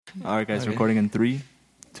All right, guys, Okay. recording in 3,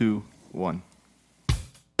 2, 1.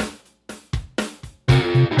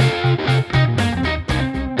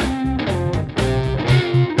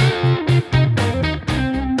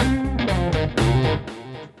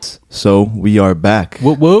 So we are back.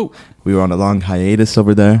 Whoa, whoa. We were on a long hiatus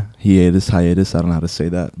over there. Hiatus. I don't know how to say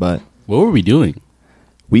that, but What were we doing?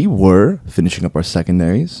 we were finishing up our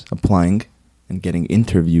secondaries, applying and getting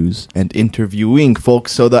interviews and interviewing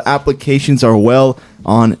folks. So the applications are well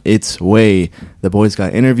on its way. The boys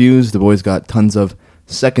got interviews. The boys got tons of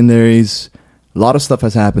secondaries. A lot of stuff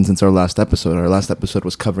has happened since our last episode. Our last episode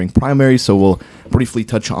was covering primary, so we'll briefly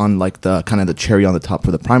touch on like the kind of the cherry on the top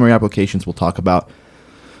for the primary applications. We'll talk about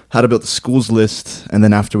how to build the schools list, and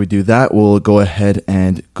then after we do that, we'll go ahead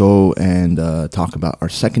and talk about our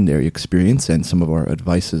secondary experience and some of our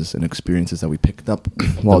advices and experiences that we picked up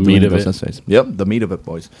while The doing meat of those it. essays. Yep, the meat of it,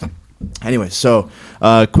 boys. Anyway, so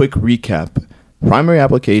quick recap. Primary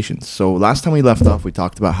applications. So last time we left off, we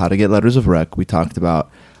talked about how to get letters of rec. We talked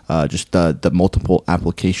about just the multiple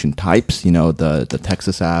application types, you know, the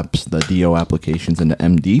Texas apps, the DO applications, and the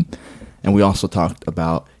MD. And we also talked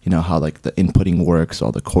about, you know, how like the inputting works,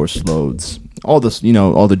 all the course loads, all this, you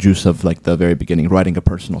know, all the juice of like the very beginning, writing a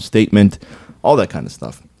personal statement, all that kind of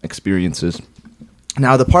stuff, experiences.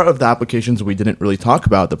 Now, the part of the applications we didn't really talk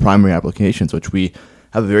about, the primary applications, which we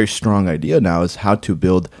have a very strong idea now, is how to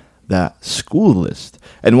build that school list.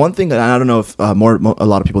 And one thing, and I don't know if a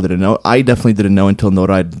lot of people didn't know, I definitely didn't know until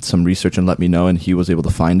Nora did some research and let me know, and he was able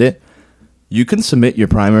to find it. You can submit your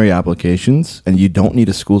primary applications, and you don't need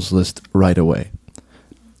a schools list right away.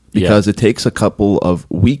 Because it takes a couple of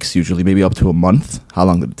weeks, usually, maybe up to a month. How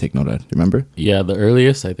long did it take, Nora? Do you remember? Yeah, the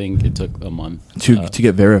earliest, I think it took a month. To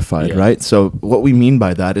get verified, yeah. right? So what we mean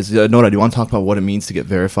by that is, Nora, do you want to talk about what it means to get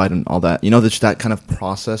verified and all that? You know, that kind of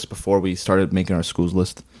process before we started making our schools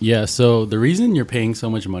list? Yeah, so the reason you're paying so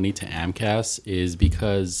much money to AMCAS is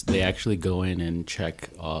because they actually go in and check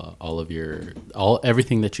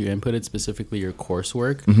everything that you inputted, specifically your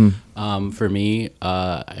coursework. For me,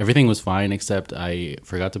 everything was fine except I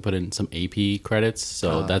forgot to put in some AP credits,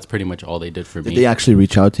 so that's pretty much all they did for me. Did they actually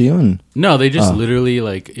reach out to you? And No, they just literally,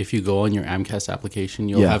 like, if you go on your AMCAS application,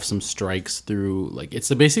 you'll Yeah. have some strikes through, like, it's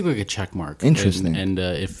basically like a check mark. Interesting. And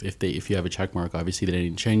if you have a check mark, obviously they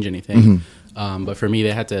didn't change anything. But for me,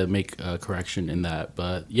 they had to make a correction in that.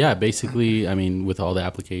 But yeah, basically, I mean, with all the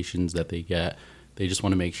applications that they get, they just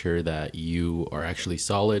want to make sure that you are actually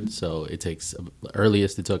solid. So it takes,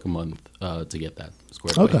 earliest it took a month to get that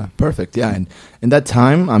squared away. okay, perfect. Yeah, and in that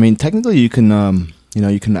time, I mean, technically you can,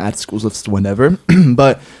 you can add schools lists whenever,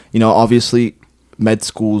 but you know, obviously, med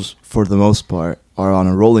schools for the most part are on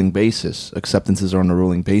a rolling basis. Acceptances are on a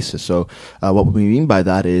rolling basis. So what we mean by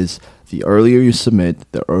that is the earlier you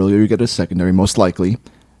submit, the earlier you get a secondary, most likely,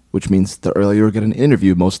 which means the earlier you get an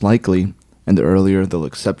interview, most likely, and the earlier they'll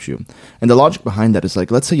accept you. And the logic behind that is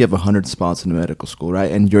like, let's say you have 100 spots in a medical school,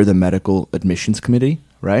 right? And you're the medical admissions committee,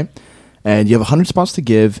 right? And you have 100 spots to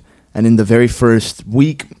give, and in the very first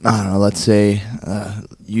week, I don't know, let's say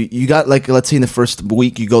you got like, let's say in the first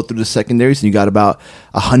week you go through the secondaries and you got about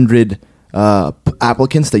 100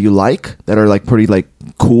 applicants that you like, that are like pretty like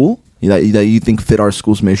cool, that you think fit our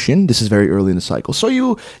school's mission. This is very early in the cycle. So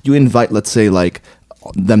you invite, let's say, like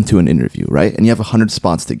them to an interview, right? And you have 100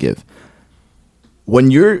 spots to give. When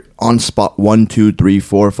you're on spot 1, 2, 3,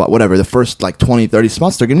 4, 5, whatever, the first like 20, 30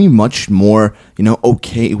 spots, they're going to be much more, you know,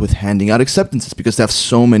 okay with handing out acceptances because they have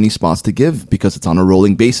so many spots to give because it's on a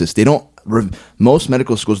rolling basis. They don't, most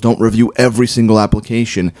medical schools don't review every single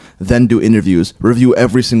application, then do interviews, review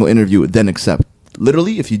every single interview, then accept.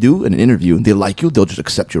 Literally, if you do an interview, they like you, they'll just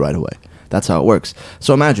accept you right away. That's how it works.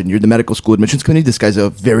 So imagine you're the medical school admissions committee. This guy's a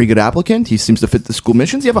very good applicant. He seems to fit the school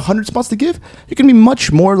missions. You have 100 spots to give. You can be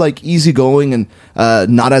much more like easygoing and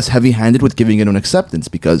not as heavy-handed with giving it an acceptance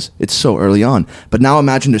because it's so early on. But now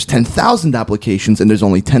imagine there's 10,000 applications and there's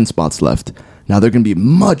only 10 spots left. Now they're going to be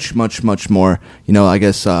much, much, much more, you know, I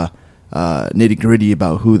guess, nitty-gritty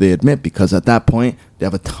about who they admit because at that point they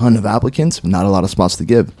have a ton of applicants but not a lot of spots to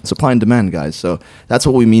give. Supply and demand, guys. So that's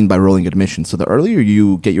what we mean by rolling admission. So the earlier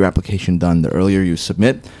you get your application done, the earlier you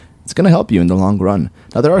submit, it's going to help you in the long run.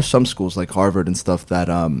 Now there are some schools like Harvard and stuff that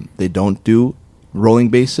they don't do rolling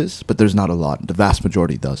basis, but there's not a lot. The vast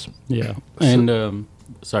majority does. Yeah. And,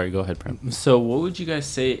 sorry, go ahead, Prem. So what would you guys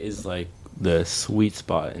say is like the sweet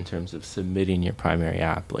spot in terms of submitting your primary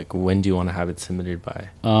app? Like, when do you want to have it submitted by?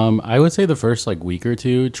 I would say the first like week or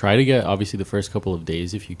two. Try to get obviously the first couple of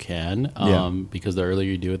days if you can, because the earlier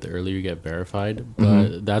you do it, the earlier you get verified.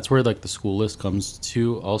 But that's where like the school list comes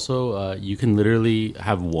to. Also, you can literally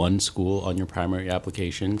have one school on your primary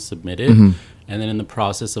application submitted, and then in the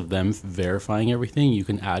process of them verifying everything, you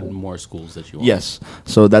can add more schools that you want. Yes.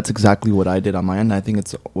 So that's exactly what I did on my end. I think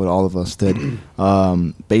it's what all of us did.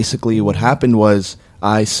 Basically, what happened was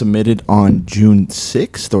I submitted on June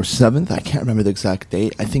 6th or 7th. I can't remember the exact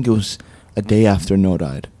date. I think it was a day after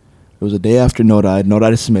Nodide. It was a day after Nodide.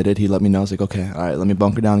 Nodide submitted. He let me know. I was like, okay, all right, let me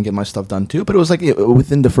bunker down and get my stuff done too. But it was like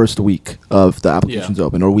within the first week of the applications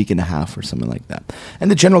open, or a week and a half or something like that. And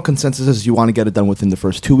the general consensus is you want to get it done within the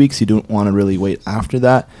first 2 weeks. You don't want to really wait after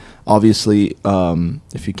that. Obviously,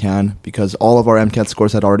 if you can, because all of our MCAT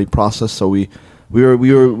scores had already processed, so we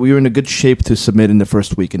were in a good shape to submit in the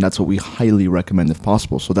first week, and that's what we highly recommend if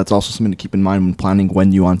possible. So that's also something to keep in mind when planning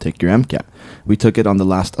when you want to take your MCAT. We took it on the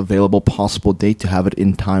last available possible date to have it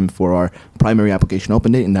in time for our primary application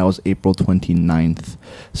open date, and that was April 29th.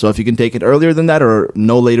 So if you can take it earlier than that or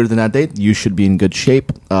no later than that date, you should be in good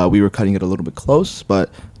shape. We were cutting it a little bit close,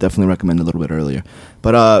 but definitely recommend a little bit earlier.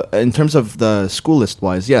 But in terms of the school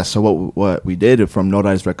list-wise, yeah, so what we did from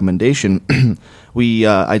Nodide's recommendation,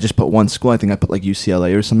 I just put one school. I think I put like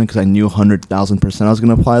UCLA or something because I knew 100,000% I was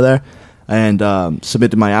going to apply there, and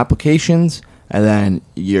submitted my applications. And then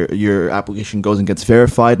your application goes and gets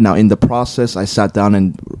verified. Now, in the process, I sat down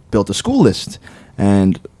and built a school list.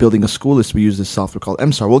 And building a school list, we use this software called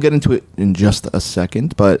MSAR. We'll get into it in just a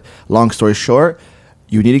second. But long story short,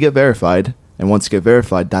 you need to get verified. And once you get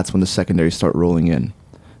verified, that's when the secondaries start rolling in.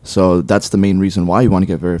 So that's the main reason why you want to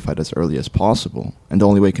get verified as early as possible. And the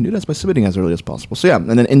only way you can do that is by submitting as early as possible. So yeah,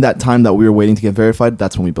 and then in that time that we were waiting to get verified,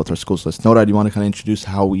 that's when we built our schools list. Nodide, do you want to kind of introduce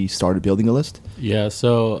how we started building a list? Yeah,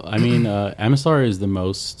 so I mean, MSR is the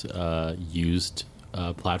most used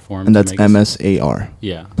platform. And that's MSAR.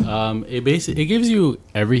 Yeah. It gives you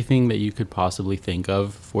everything that you could possibly think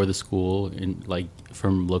of for the school, in like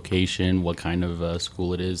from location, what kind of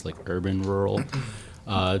school it is, like urban, rural.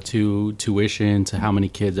 To tuition, to how many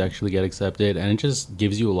kids actually get accepted, and it just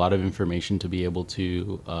gives you a lot of information to be able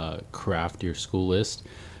to craft your school list.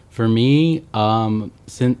 For me,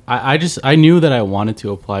 since I knew that I wanted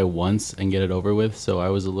to apply once and get it over with, so I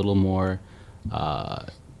was a little more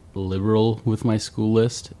liberal with my school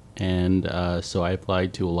list, and so I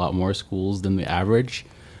applied to a lot more schools than the average.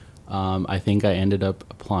 I think I ended up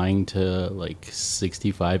applying to like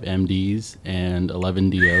 65 MDs and 11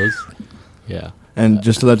 DOs. Yeah. And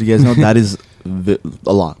just to let you guys know, that is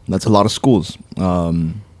a lot. That's a lot of schools.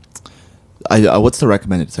 What's the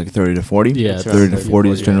recommended? It's like 30 to 40? Yeah, 30 to 40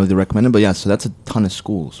 is generally the recommended. But yeah, so that's a ton of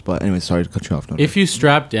schools. But anyway, sorry to cut you off. If you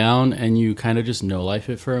strap down and you kind of just know life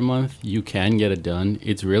it for a month, you can get it done.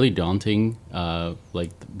 It's really daunting.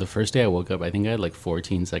 Like the first day I woke up, I think I had like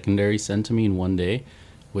 14 secondaries sent to me in one day,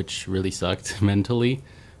 which really sucked mentally.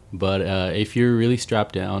 But if you're really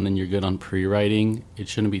strapped down and you're good on pre-writing, it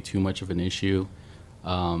shouldn't be too much of an issue.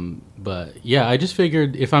 But yeah, I just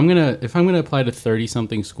figured if I'm gonna apply to 30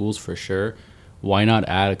 something schools for sure, why not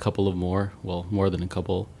add a couple of more? Well, more than a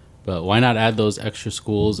couple, but why not add those extra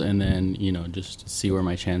schools and then just see where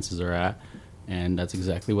my chances are at? And that's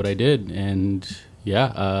exactly what I did. And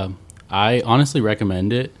yeah, I honestly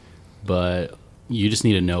recommend it, but you just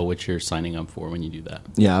need to know what you're signing up for when you do that.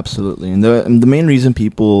 Yeah, absolutely. And the main reason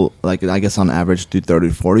people, like, I guess on average do 30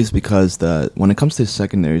 to 40 is because when it comes to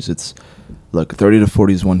secondaries, it's, look, 30 to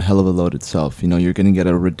 40 is one hell of a load itself. You're going to get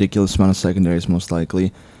a ridiculous amount of secondaries most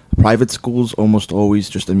likely. Private schools almost always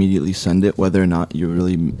just immediately send it, whether or not you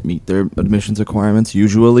really meet their admissions requirements.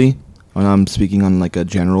 Usually, when I'm speaking on like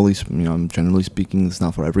generally speaking, it's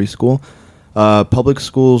not for every school. Public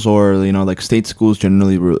schools or like state schools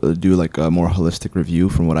generally do like a more holistic review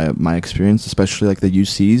from my experience, especially like the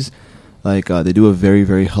UCs. Like they do a very,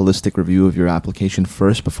 very holistic review of your application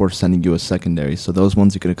first before sending you a secondary. So those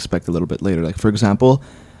ones you can expect a little bit later. Like for example,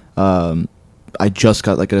 I just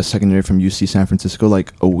got like a secondary from UC San Francisco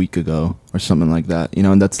like a week ago or something like that.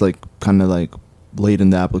 And that's like kind of like late in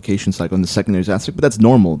the application cycle in the secondaries aspect, but that's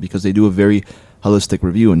normal because they do a very holistic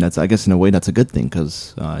review, and that's, I guess in a way that's a good thing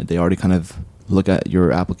because they already kind of look at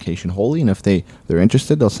your application wholly, and if they're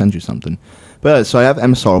interested, they'll send you something. But so I have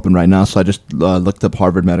MSR open right now, so I just looked up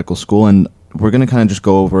Harvard Medical School, and we're going to kind of just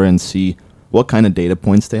go over and see what kind of data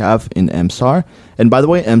points they have in MSAR. And by the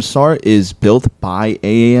way, MSAR is built by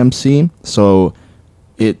AAMC, so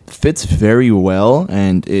it fits very well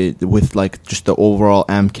and with like just the overall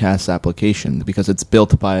AMCAS application because it's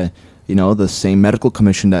built by the same medical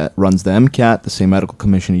commission that runs the MCAT, the same medical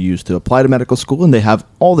commission you use to apply to medical school, and they have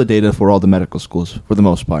all the data for all the medical schools for the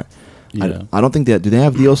most part. Yeah. I don't think do they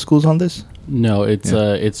have DO schools on this? No,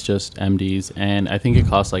 it's just MDs, and I think it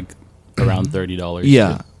costs like around $30.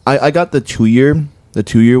 Yeah, I got the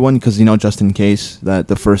 2-year one because just in case that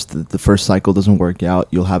the first cycle doesn't work out,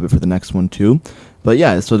 you'll have it for the next one too. But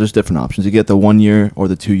yeah, so there's different options. You get the 1 year or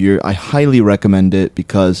the 2 year. I highly recommend it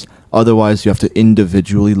because otherwise you have to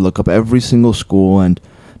individually look up every single school, and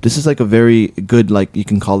this is like a very good, like you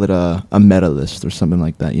can call it a meta list or something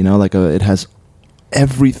like that. You know, like it has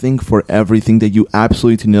everything for everything that you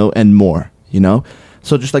absolutely need to know and more. You know,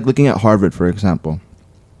 so just like looking at Harvard, for example.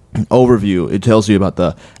 Overview, it tells you about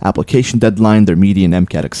the application deadline, their median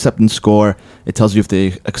MCAT acceptance score. It tells you if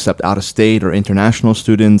they accept out-of-state or international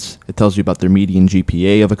students. It tells you about their median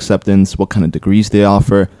GPA of acceptance, what kind of degrees they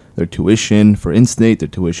offer, their tuition for in-state, their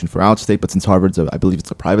tuition for out-state. But since Harvard's, I believe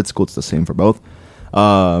it's a private school, it's the same for both.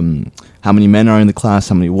 How many men are in the class,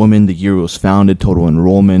 how many women, the year it was founded, total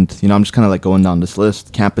enrollment. You know, I'm just kind of like going down this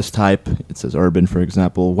list. Campus type, it says urban, for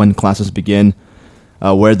example. When classes begin.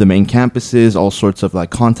 Where the main campus is, all sorts of like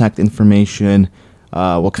contact information,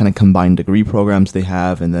 what kind of combined degree programs they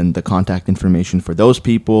have, and then the contact information for those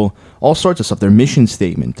people, all sorts of stuff. Their mission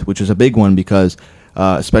statement, which is a big one because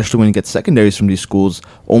especially when you get secondaries from these schools,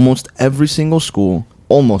 almost every single school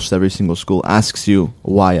asks you,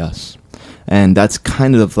 why us? And that's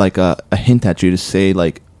kind of like a hint at you to say,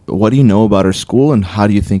 like, what do you know about our school and how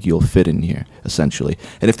do you think you'll fit in here, essentially?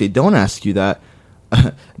 And if they don't ask you that,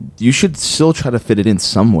 you should still try to fit it in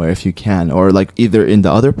somewhere if you can, or like either in the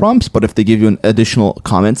other prompts, but if they give you an additional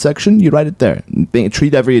comment section, you write it there.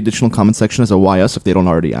 Treat every additional comment section as a why us if they don't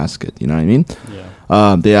already ask it. You know what I mean?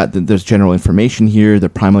 Yeah. There's general information here, the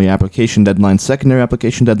primary application deadlines, secondary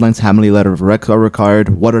application deadlines, how many letter of recs are required,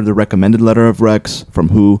 what are the recommended letter of recs, from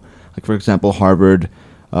who. Like, for example, Harvard,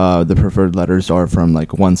 the preferred letters are from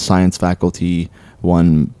like one science faculty,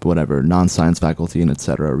 one whatever non-science faculty, and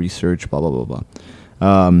etc. Research, blah blah blah blah.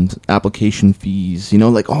 Application fees, you know,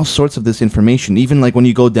 like all sorts of this information. Even like when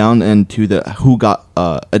you go down and to the who got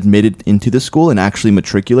admitted into the school and actually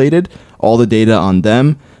matriculated, all the data on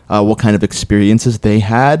them, what kind of experiences they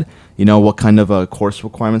had, you know, what kind of course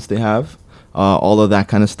requirements they have, all of that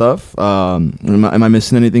kind of stuff. Am I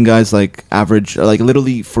missing anything, guys? Like average, like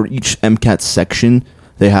literally for each MCAT section,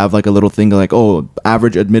 they have like a little thing like, oh,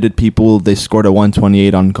 average admitted people, they scored a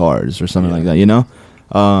 128 on cars or something like that, you know?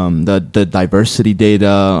 The diversity data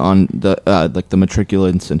on the like the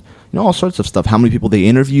matriculants, and you know, all sorts of stuff. How many people they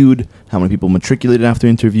interviewed, how many people matriculated after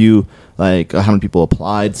interview, like how many people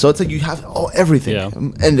applied. So it's like you have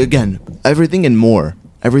everything, and again, everything and more.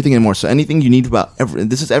 So anything you need about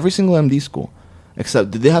this is every single MD school.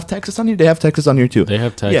 Except, did they have Texas on here? They have Texas on here too. They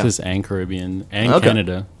have Texas and Caribbean and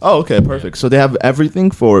Canada. Oh, okay, perfect. So they have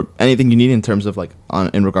everything for anything you need in terms of like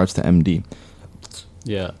in regards to MD.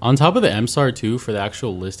 Yeah. On top of the MSAR too, for the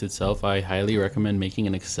actual list itself, I highly recommend making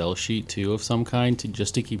an Excel sheet too of some kind to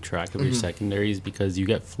keep track of your secondaries, because you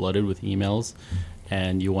get flooded with emails,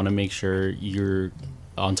 and you want to make sure you're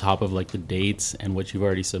on top of like the dates and what you've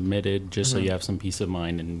already submitted, just so you have some peace of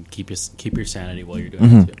mind and keep your sanity while you're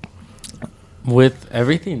doing it too. With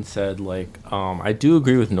everything said, like I do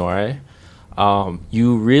agree with Nore.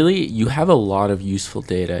 You have a lot of useful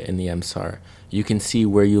data in the MSAR. You can see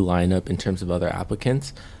where you line up in terms of other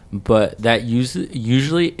applicants, but that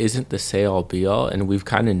usually isn't the say-all be-all, and we've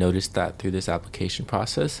kind of noticed that through this application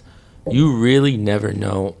process. You really never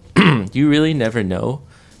know. You really never know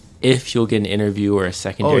if you'll get an interview or a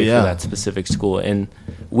secondary for that specific school. And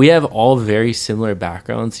we have all very similar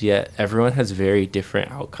backgrounds, yet everyone has very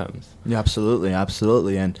different outcomes. Yeah,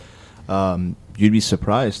 absolutely. And you'd be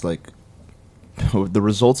surprised, like, the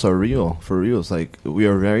results are real, for real. It's like we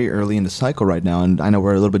are very early in the cycle right now, and I know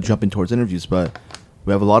we're a little bit jumping towards interviews, but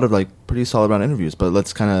we have a lot of like pretty solid round interviews. But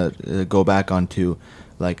let's kind of go back onto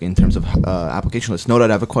like in terms of application lists. Note, I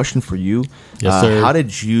have a question for you. Yes, sir. How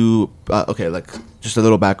did you? Okay, like just a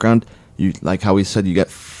little background. You like how we said you get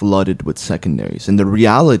flooded with secondaries, and the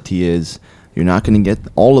reality is you're not going to get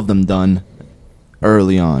all of them done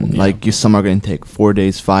early on. Like some are going to take 4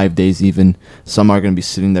 days, 5 days even. Some are going to be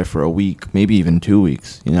sitting there for a week, maybe even 2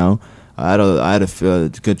 weeks, you know. I had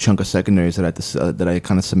a good chunk of secondaries that I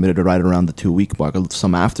kind of submitted right around the 2 week mark,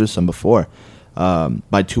 some after, some before.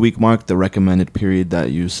 By 2 week mark, the recommended period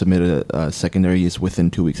that you submit a secondary is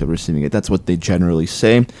within 2 weeks of receiving it. That's what they generally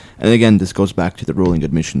say. And again, this goes back to the rolling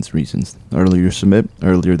admissions reasons. Earlier you submit,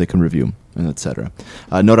 earlier they can review, and etc.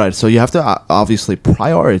 Note, so you have to obviously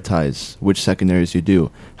prioritize which secondaries you do.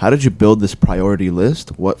 How did you build this priority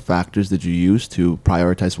list? What factors did you use to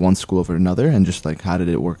prioritize one school over another? And just like, how did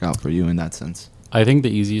it work out for you in that sense? I think the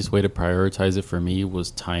easiest way to prioritize it for me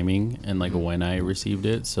was timing and like when I received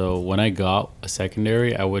it. So when I got a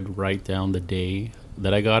secondary, I would write down the day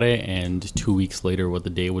that I got it and 2 weeks later what the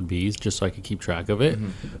day would be, just so I could keep track of it.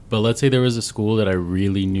 But let's say there was a school that I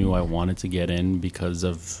really knew I wanted to get in because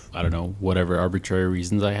of, I don't know, whatever arbitrary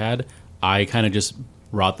reasons I had. I kind of just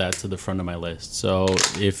route that to the front of my list. So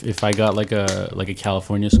if I got like a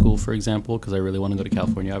California school, for example, because I really want to go to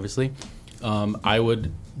California, obviously, I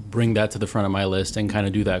would bring that to the front of my list and kind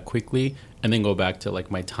of do that quickly, and then go back to like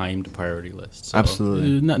my timed priority list. So,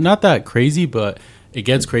 Absolutely. not that crazy, but it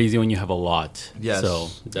gets crazy when you have a lot. Yes. So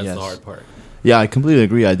that's Yes. the hard part. Yeah, I completely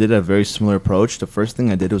agree. I did a very similar approach. The first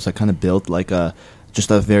thing I did was I kind of built like a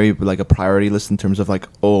priority list in terms of like,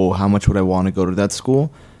 oh, how much would I want to go to that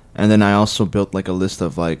school? And then I also built like a list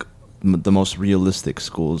of like the most realistic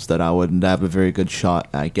schools that I would have a very good shot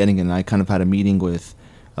at getting in. And I kind of had a meeting with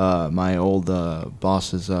my old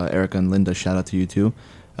bosses, Erica and Linda. Shout out to you too.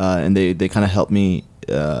 And they kind of helped me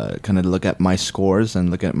kind of look at my scores and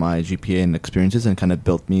look at my GPA and experiences, and kind of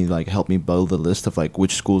helped me build a list of like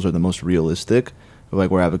which schools are the most realistic,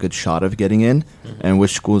 like where I have a good shot of getting in, and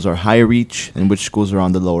which schools are high reach and which schools are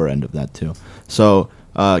on the lower end of that too. So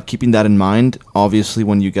keeping that in mind, obviously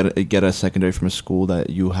when you get a secondary from a school that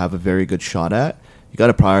you have a very good shot at, you got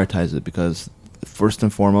to prioritize it, because first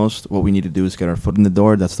and foremost, what we need to do is get our foot in the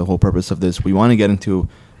door. That's the whole purpose of this. We want to get into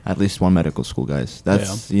at least one medical school, guys.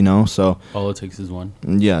 That's, so All it takes is one.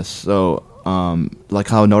 yes. So, like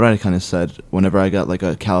how Nora kind of said, whenever I got like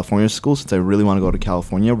a California school, since I really want to go to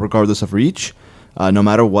California, regardless of reach, no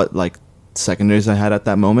matter what like secondaries I had at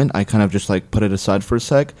that moment, I kind of just like put it aside for a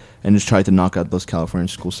sec and just tried to knock out those California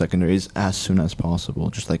school secondaries as soon as possible.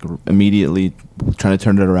 Just like immediately trying to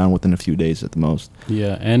turn it around within a few days at the most.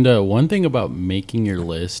 Yeah, and one thing about making your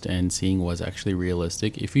list and seeing what's actually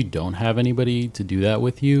realistic, if you don't have anybody to do that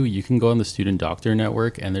with you, you can go on the Student Doctor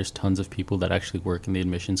Network, and there's tons of people that actually work in the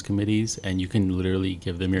admissions committees, and you can literally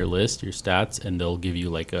give them your list, your stats, and they'll give you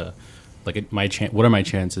like what are my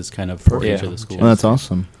chances kind of for each of the schools. Oh, that's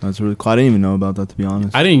awesome. That's really cool. I didn't even know about that, to be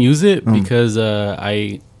honest. I didn't use it because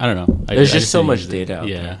I don't know. There's I just so didn't much use it. data out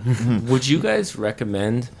Yeah. there. Would you guys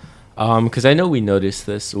recommend, because I know we noticed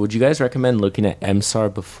this, would you guys recommend looking at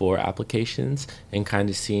MSAR before applications and kind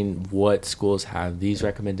of seeing what schools have these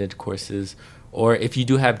recommended courses? Or if you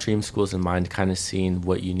do have dream schools in mind, kind of seeing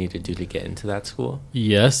what you need to do to get into that school?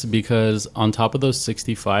 Yes, because on top of those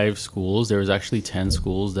 65 schools, there was actually 10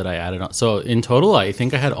 schools that I added on. So in total, I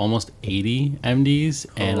think I had almost 80 MDs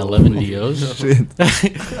and 11 DOs.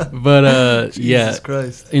 But yeah,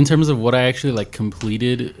 Christ. in terms of what I actually like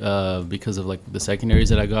completed because of like the secondaries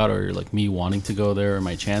that I got, or like me wanting to go there, or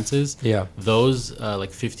my chances, those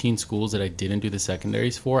like 15 schools that I didn't do the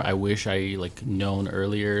secondaries for, I wish I like known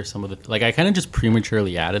earlier some of the, like I kind of just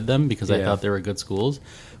prematurely added them because I thought they were good schools.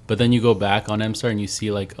 But then you go back on MSTAR and you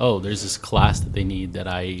see like, oh, there's this class that they need that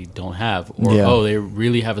I don't have, or oh, they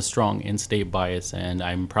really have a strong in-state bias and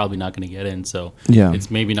I'm probably not going to get in, so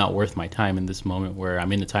it's maybe not worth my time in this moment where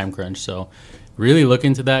I'm in a time crunch. So really look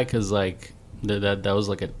into that, because like that was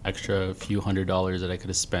like an extra few $100s that I could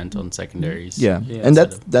have spent on secondaries. And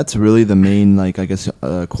that's really the main, like, I guess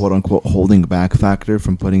quote unquote holding back factor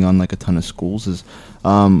from putting on like a ton of schools is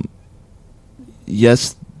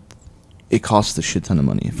yes, it costs a shit ton of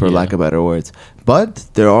money, for lack of better words. But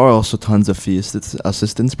there are also tons of fee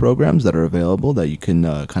assistance programs that are available that you can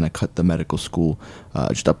kind of cut the medical school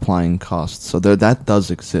just applying costs. So that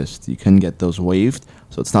does exist. You can get those waived.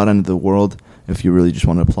 So it's not end of the world if you really just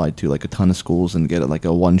want to apply to like a ton of schools and get it like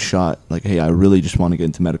a one shot. Like, hey, I really just want to get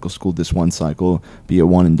into medical school this one cycle, be a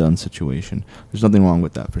one and done situation. There's nothing wrong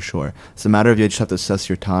with that, for sure. It's a matter of you just have to assess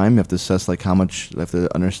your time. You have to assess like how much. You have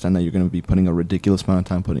to understand that you're going to be putting a ridiculous amount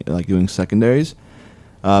of time doing secondaries.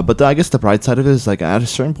 But I guess the bright side of it is like at a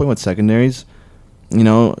certain point with secondaries,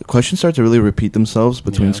 questions start to really repeat themselves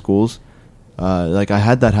between schools. Like I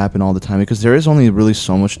had that happen all the time because there is only really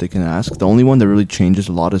so much they can ask. The only one that really changes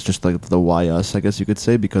a lot is just like the why us, I guess you could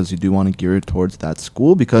say, because you do want to gear it towards that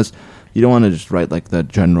school, because you don't want to just write like the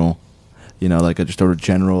general, like just a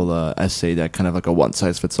general essay that kind of like a one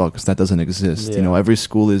size fits all, because that doesn't exist. Every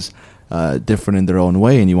school is different in their own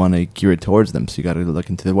way, and you want to gear it towards them. So you got to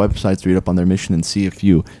look into their websites, read up on their mission, and see if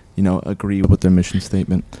you agree with their mission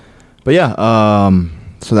statement. But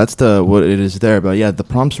so that's what it is there. But the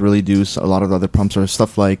prompts really do. A lot of the other prompts are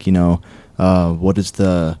stuff like, what is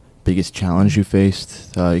the biggest challenge you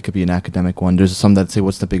faced? It could be an academic one. There's some that say,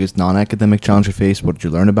 what's the biggest non-academic challenge you faced? What did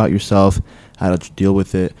you learn about yourself? How did you deal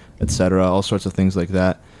with it, etc.? All sorts of things like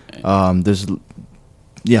that. Go ahead.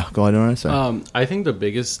 I think the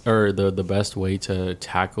biggest or the best way to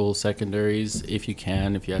tackle secondaries, if you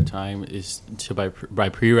have time, is to by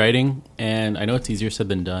pre-writing. And I know it's easier said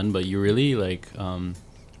than done, but you really like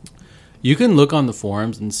you can look on the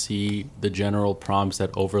forums and see the general prompts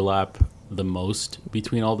that overlap the most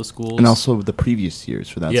between all the schools. And also the previous years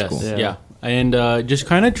for that school. Yeah. And just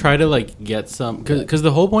kind of try to like get some, because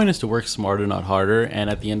the whole point is to work smarter, not harder. And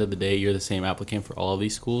at the end of the day, you're the same applicant for all of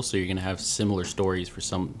these schools, so you're going to have similar stories for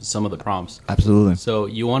some of the prompts. Absolutely. So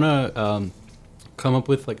you want to come up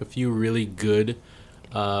with like a few really good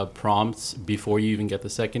prompts before you even get the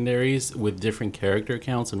secondaries with different character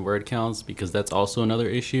counts and word counts, because that's also another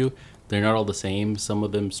issue. They're not all the same. Some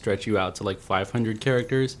of them stretch you out to like 500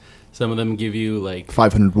 characters. Some of them give you like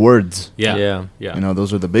 500 words. Yeah. You know,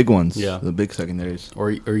 those are the big ones. Yeah. The big secondaries.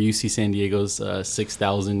 Or UC San Diego's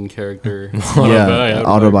 6,000 character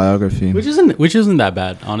autobiography. which isn't that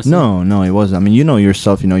bad, honestly. No, it wasn't. I mean, you know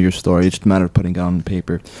yourself, you know your story. It's just a matter of putting it on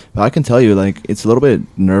paper. But I can tell you, like, it's a little bit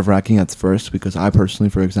nerve-wracking at first, because I personally,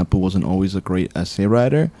 for example, wasn't always a great essay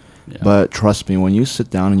writer. Yeah. But trust me, when you sit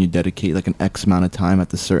down and you dedicate like an X amount of time in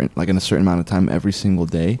a certain amount of time every single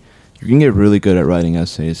day, you're going to get really good at writing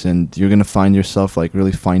essays, and you're going to find yourself like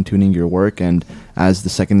really fine-tuning your work. And as the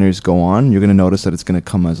secondaries go on, you're going to notice that it's going to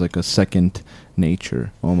come as like a second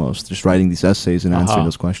nature almost, just writing these essays and answering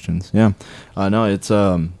those questions. Yeah. No,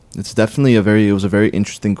 it's definitely it was a very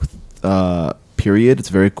interesting period. It's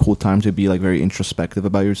a very cool time to be like very introspective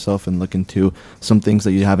about yourself and look into some things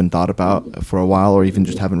that you haven't thought about for a while, or even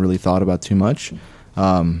just haven't really thought about too much.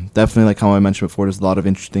 Definitely, like how I mentioned before, there's a lot of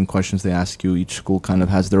interesting questions they ask you. Each school kind of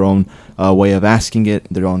has their own way of asking it,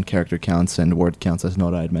 their own character counts and word counts, as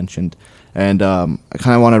Noda had mentioned. And I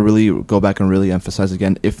kind of want to really go back and really emphasize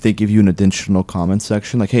again, if they give you an additional comment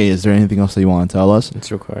section, like, hey, is there anything else that you want to tell us?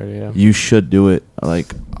 It's required, yeah. You should do it,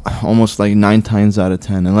 like, almost like 9 times out of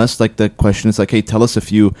 10. Unless, like, the question is like, hey, tell us if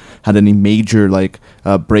you had any major, like,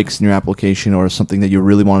 breaks in your application or something that you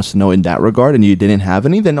really want us to know in that regard, and you didn't have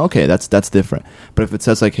any, then okay, that's different. But if it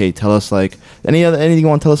says, like, hey, tell us, like, anything you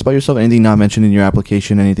want to tell us about yourself, anything not mentioned in your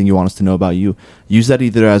application, anything you want us to know about you, use that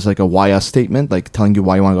either as, like, a why us statement, like, telling you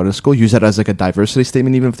why you want to go to school. Use that as like a diversity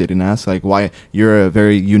statement, even if they didn't ask, like, why you're a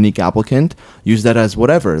very unique applicant. Use that as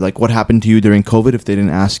whatever, like, what happened to you during COVID if they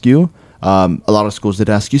didn't ask you. A lot of schools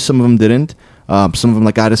did ask you, some of them didn't. Some of them,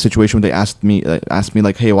 like, I had a situation where they asked me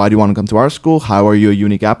like, hey, why do you want to come to our school? How are you a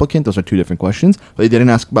unique applicant? Those are 2 different questions. But they didn't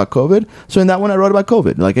ask about COVID. So in that one, I wrote about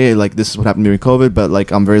COVID. Like, hey, like, this is what happened during COVID, but,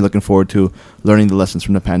 like, I'm very looking forward to learning the lessons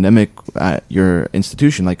from the pandemic at your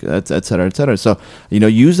institution, like, et cetera, et cetera. So, you know,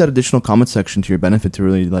 use that additional comment section to your benefit to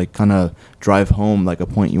really, like, kind of drive home, like, a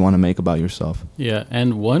point you want to make about yourself. Yeah,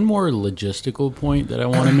 and one more logistical point that I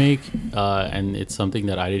want to make, and it's something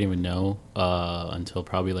that I didn't even know until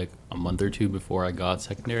probably, like, a month or 2 before I got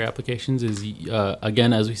secondary applications, is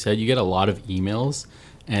again, as we said, you get a lot of emails,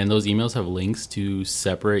 and those emails have links to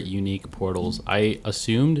separate unique portals. I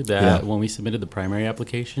assumed that when we submitted the primary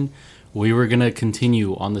application, we were gonna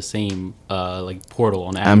continue on the same like portal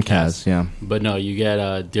on AMCAS. Yeah, but no, you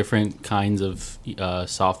get different kinds of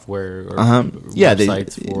software or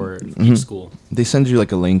websites for each school. They send you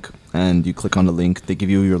like a link, and you click on the link. They give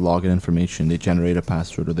you your login information. They generate a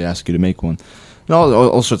password, or they ask you to make one. And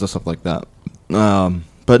all sorts of stuff like that.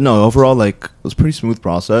 But no, overall, like, it was a pretty smooth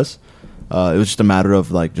process. It was just a matter of,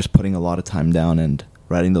 like, just putting a lot of time down and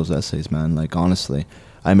writing those essays, man. Like, honestly,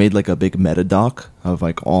 I made, like, a big meta doc of,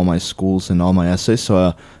 like, all my schools and all my essays.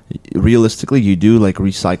 So realistically, you do, like,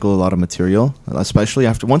 recycle a lot of material,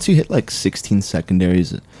 especially once you hit, like, 16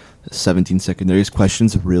 secondaries, 17 secondaries,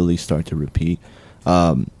 questions really start to repeat.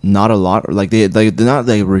 Not a lot, like they're not,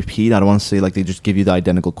 they repeat. I don't want to say like they just give you the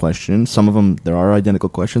identical question. Some of them, there are identical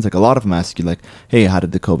questions. Like, a lot of them ask you, like, hey, how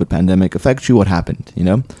did the COVID pandemic affect you? What happened? You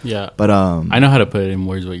know? Yeah. But I know how to put it in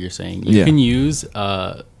words what you're saying. You can use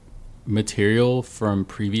material from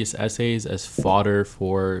previous essays as fodder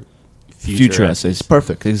for future essays.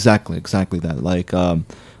 Perfect. Exactly that. Like,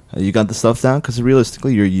 you got the stuff down, because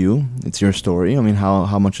realistically, you're you. It's your story. I mean,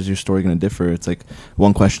 how much is your story going to differ? It's like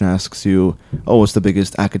one question asks you, oh, what's the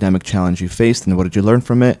biggest academic challenge you faced, and what did you learn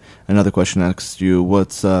from it? Another question asks you,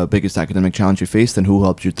 what's the biggest academic challenge you faced, and who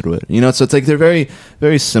helped you through it? You know, so it's like they're very,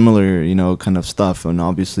 very similar, you know, kind of stuff. And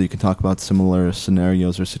obviously, you can talk about similar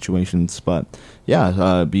scenarios or situations. But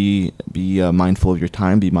yeah, be mindful of your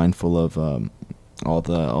time. Be mindful of all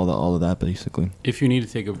of that, basically. If you need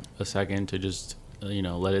to take a second to just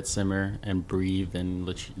let it simmer and breathe, and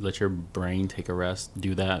let your brain take a rest,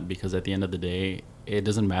 do that, because at the end of the day, it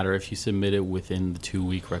doesn't matter if you submit it within the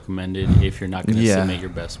 2-week recommended if you're not going to submit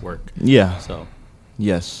your best work. Yeah. So,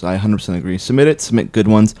 yes, I 100% agree. Submit good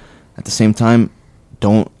ones. At the same time,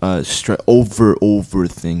 don't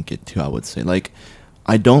overthink it too, I would say. Like,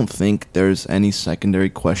 I don't think there's any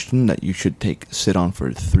secondary question that you should sit on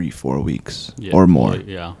for 3-4 weeks or more.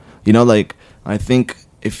 Yeah. You know, like, I think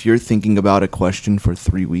if you're thinking about a question for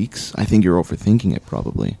 3 weeks, I think you're overthinking it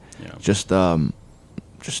probably. Yeah.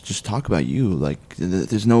 Just talk about you. Like,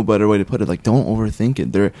 there's no better way to put it. Like, don't overthink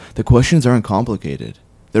it. The questions aren't complicated.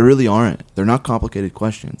 They really aren't. They're not complicated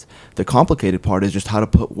questions. The complicated part is just how to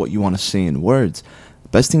put what you want to say in words. The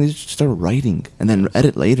best thing is just start writing and then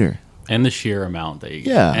edit later. And the sheer amount that you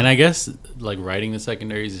get. Yeah. And I guess like writing the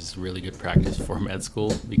secondaries is really good practice for med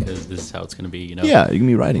school because this is how it's going to be, you know. Yeah, you can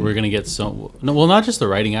be writing. We're going to get not just the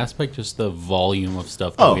writing aspect, just the volume of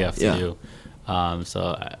stuff that we have to do.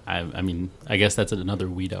 So I mean, I guess that's another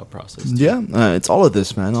weed out process too. Yeah, it's all of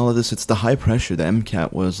this, man. All of this. It's the high pressure. The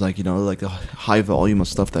MCAT was like, like the high volume of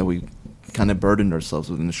stuff that we kind of burdened ourselves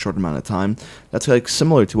with in a short amount of time. That's like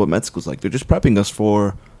similar to what med school's like. They're just prepping us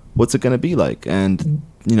for what's it going to be like. And,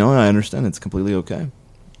 I understand it's completely okay.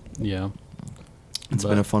 Yeah. It's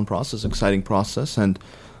been a fun process, exciting process. And,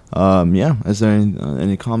 is there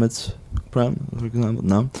any comments, Prem, for example?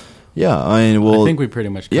 No? Yeah, I think we pretty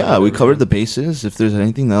much covered we covered the bases. If there's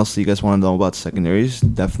anything else that you guys want to know about secondaries,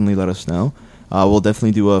 definitely let us know. We'll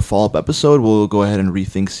definitely do a follow-up episode. We'll go ahead and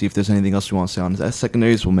rethink, see if there's anything else we want to say on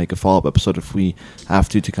secondaries. We'll make a follow-up episode if we have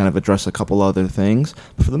to kind of address a couple other things.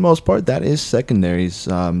 But for the most part, that is secondaries.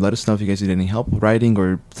 Let us know if you guys need any help writing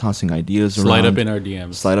or tossing ideas around. Slide up in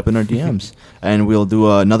our DMs. And we'll do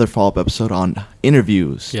another follow-up episode on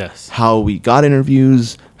interviews. Yes. How we got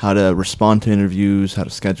interviews, how to respond to interviews, how to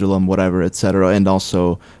schedule them, whatever, etc., and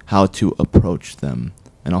also how to approach them,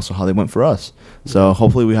 and also how they went for us. So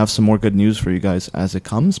hopefully we have some more good news for you guys as it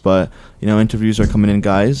comes. But, interviews are coming in,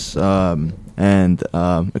 guys, and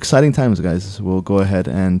exciting times, guys. We'll go ahead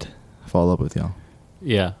and follow up with y'all.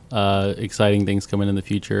 Yeah, exciting things coming in the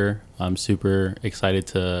future. I'm super excited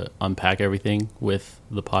to unpack everything with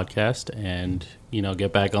the podcast and,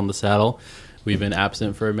 get back on the saddle. We've been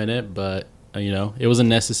absent for a minute, but it was a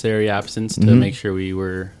necessary absence to make sure we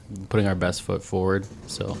were putting our best foot forward.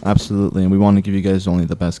 So absolutely, and we want to give you guys only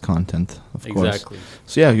the best content, of course. Exactly.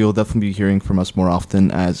 So yeah, you'll definitely be hearing from us more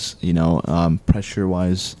often. As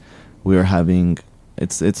pressure-wise, we are having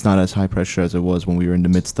it's not as high pressure as it was when we were in the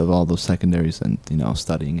midst of all those secondaries and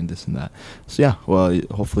studying and this and that. So yeah, well,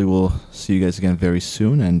 hopefully we'll see you guys again very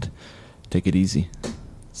soon, and take it easy.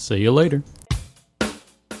 See you later.